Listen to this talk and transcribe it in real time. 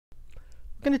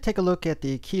We're going to take a look at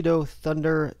the AKiTio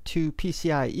Thunder2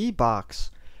 PCIe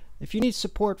box. If you need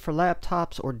support for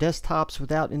laptops or desktops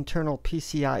without internal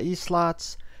PCIe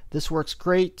slots, this works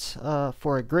great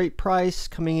for a great price,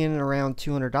 coming in around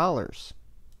 $200.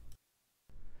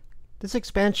 This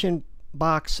expansion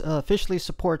box officially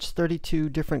supports 32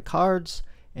 different cards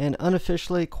and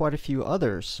unofficially quite a few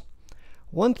others.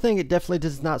 One thing it definitely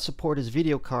does not support is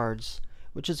video cards,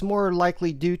 which is more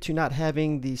likely due to not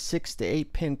having the 6 to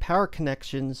 8 pin power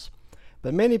connections,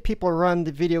 but many people run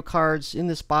the video cards in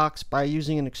this box by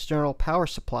using an external power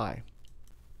supply.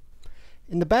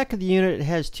 In the back of the unit, it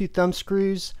has 2 thumb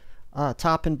screws,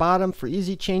 top and bottom, for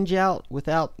easy change out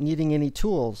without needing any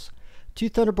tools, 2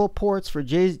 Thunderbolt ports for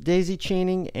daisy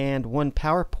chaining, and 1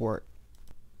 power port.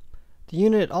 The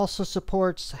unit also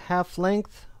supports half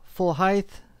length, full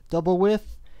height, double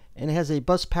width, and it has a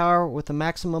bus power with a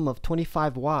maximum of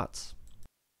 25 watts.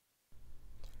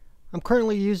 I'm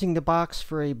currently using the box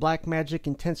for a Blackmagic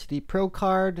Intensity Pro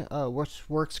card, which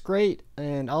works great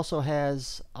and also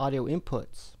has audio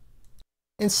inputs.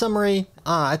 In summary,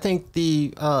 I think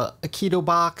the AKiTio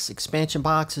box, expansion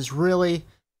box, is really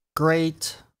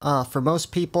great for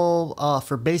most people,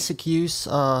 for basic use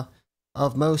of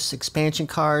most expansion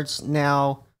cards.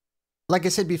 Now, like I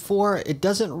said before, it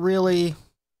doesn't really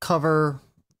cover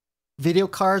video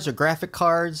cards or graphic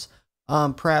cards,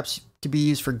 perhaps to be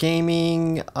used for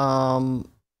gaming,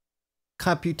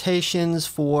 computations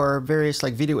for various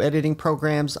like video editing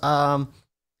programs. To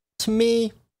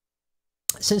me,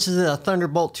 since it's a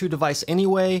Thunderbolt 2 device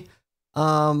anyway,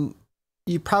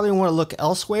 you probably want to look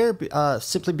elsewhere,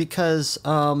 simply because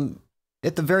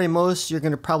at the very most you're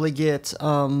going to probably get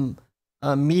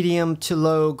medium to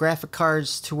low graphic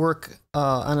cards to work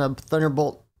on a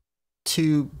Thunderbolt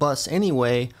 2 bus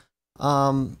anyway.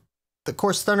 Of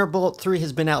course, Thunderbolt 3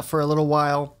 has been out for a little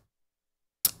while,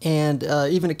 and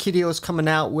even AKiTio is coming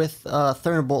out with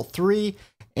Thunderbolt 3,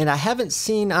 and I haven't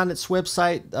seen on its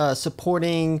website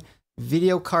supporting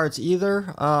video cards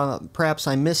either. Perhaps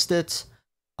I missed it.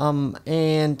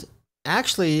 And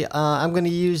actually, I'm going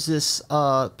to use this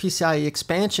PCIe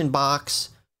expansion box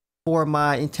for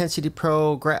my Intensity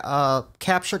Pro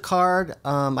capture card.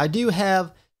 I do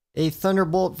have a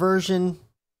Thunderbolt version,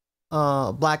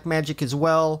 Blackmagic as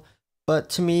well, but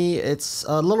to me it's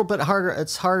a little bit harder.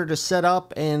 It's harder to set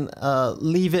up and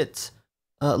leave it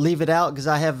out because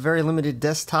I have very limited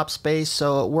desktop space.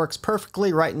 So it works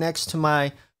perfectly right next to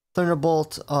my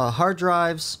Thunderbolt hard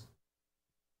drives,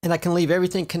 and I can leave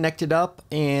everything connected up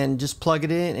and just plug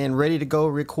it in and ready to go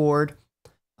record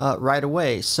right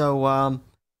away. So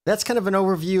that's kind of an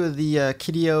overview of the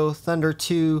AKiTio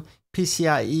Thunder2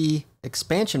 PCIe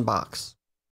expansion box.